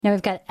Now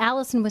we've got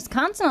Alice in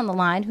Wisconsin on the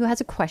line who has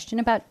a question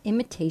about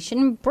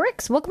imitation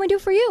bricks. What can we do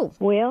for you?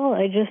 Well,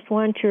 I just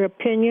want your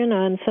opinion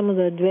on some of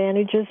the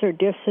advantages or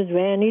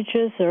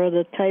disadvantages or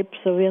the types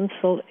of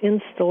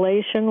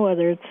installation,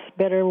 whether it's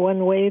better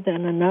one way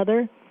than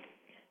another,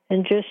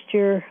 and just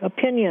your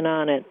opinion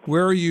on it.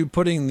 Where are you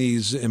putting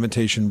these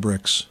imitation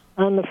bricks?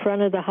 On the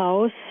front of the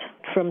house,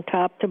 from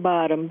top to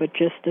bottom, but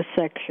just a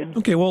section.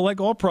 Okay, well, like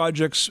all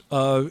projects,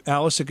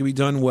 Alice, it can be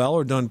done well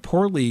or done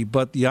poorly,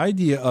 but the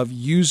idea of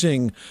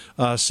using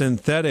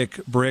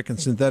synthetic brick and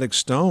synthetic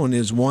stone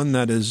is one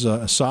that is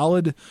a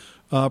solid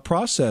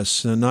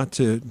process, not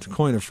to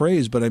coin a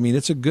phrase, but I mean,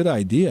 it's a good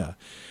idea.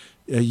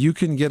 You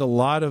can get a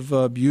lot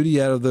of beauty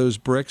out of those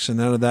bricks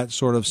and out of that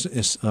sort of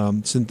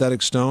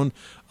synthetic stone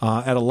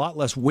at a lot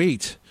less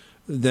weight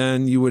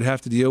than you would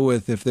have to deal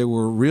with if they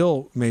were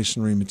real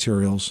masonry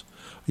materials.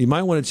 You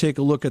might want to take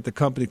a look at the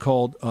company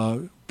called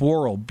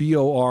Boral,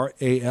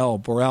 B-O-R-A-L,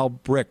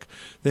 Boral Brick.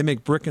 They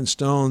make brick and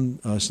stone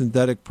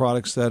synthetic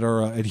products that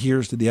are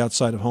adheres to the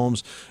outside of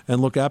homes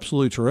and look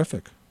absolutely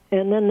terrific.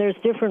 And then there's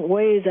different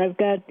ways. I've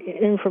got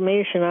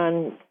information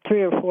on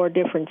 3 or 4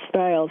 different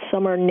styles.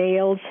 Some are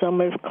nailed, some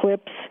have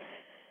clips,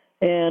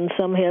 and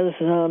some has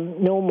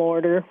no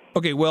mortar.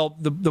 Okay, well,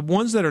 the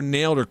ones that are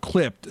nailed or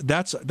clipped,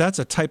 that's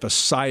a type of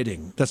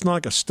siding. That's not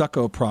like a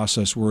stucco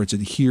process where it's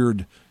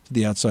adhered to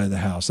the outside of the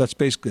house. That's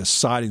basically a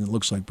siding that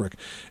looks like brick.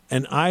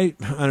 And I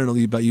don't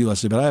know about you,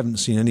 Leslie, but I haven't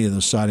seen any of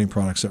those siding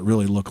products that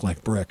really look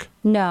like brick.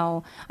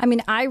 No. I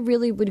mean, I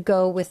really would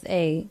go with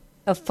a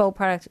faux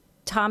product.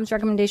 Tom's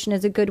recommendation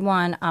is a good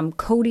one.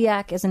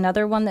 Kodiak is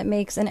another one that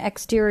makes an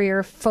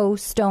exterior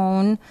faux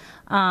stone.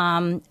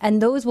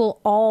 And those will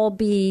all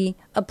be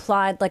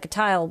applied like a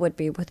tile would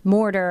be, with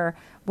mortar,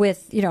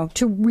 with,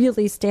 to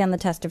really stand the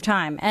test of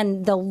time.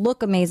 And they'll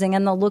look amazing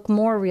and they'll look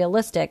more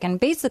realistic. And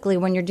basically,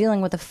 when you're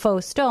dealing with a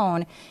faux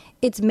stone,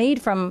 it's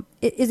made from,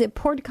 is it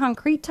poured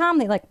concrete, Tom?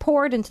 They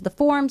pour it into the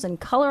forms and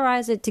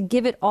colorize it to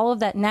give it all of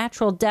that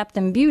natural depth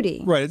and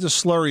beauty. Right. It's a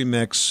slurry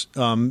mix,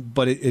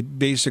 but it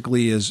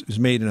basically is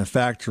made in a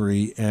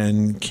factory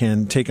and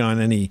can take on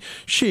any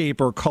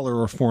shape or color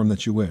or form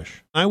that you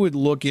wish. I would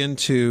look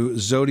into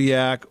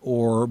Zodiac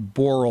or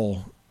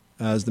Boral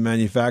as the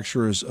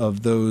manufacturers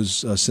of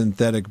those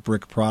synthetic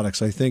brick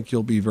products. I think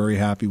you'll be very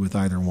happy with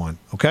either one.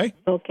 Okay?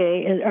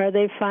 Okay. And are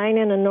they fine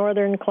in a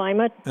northern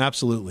climate?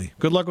 Absolutely.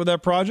 Good luck with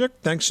that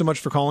project. Thanks so much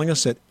for calling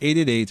us at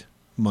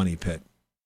 888-MONEY-PIT.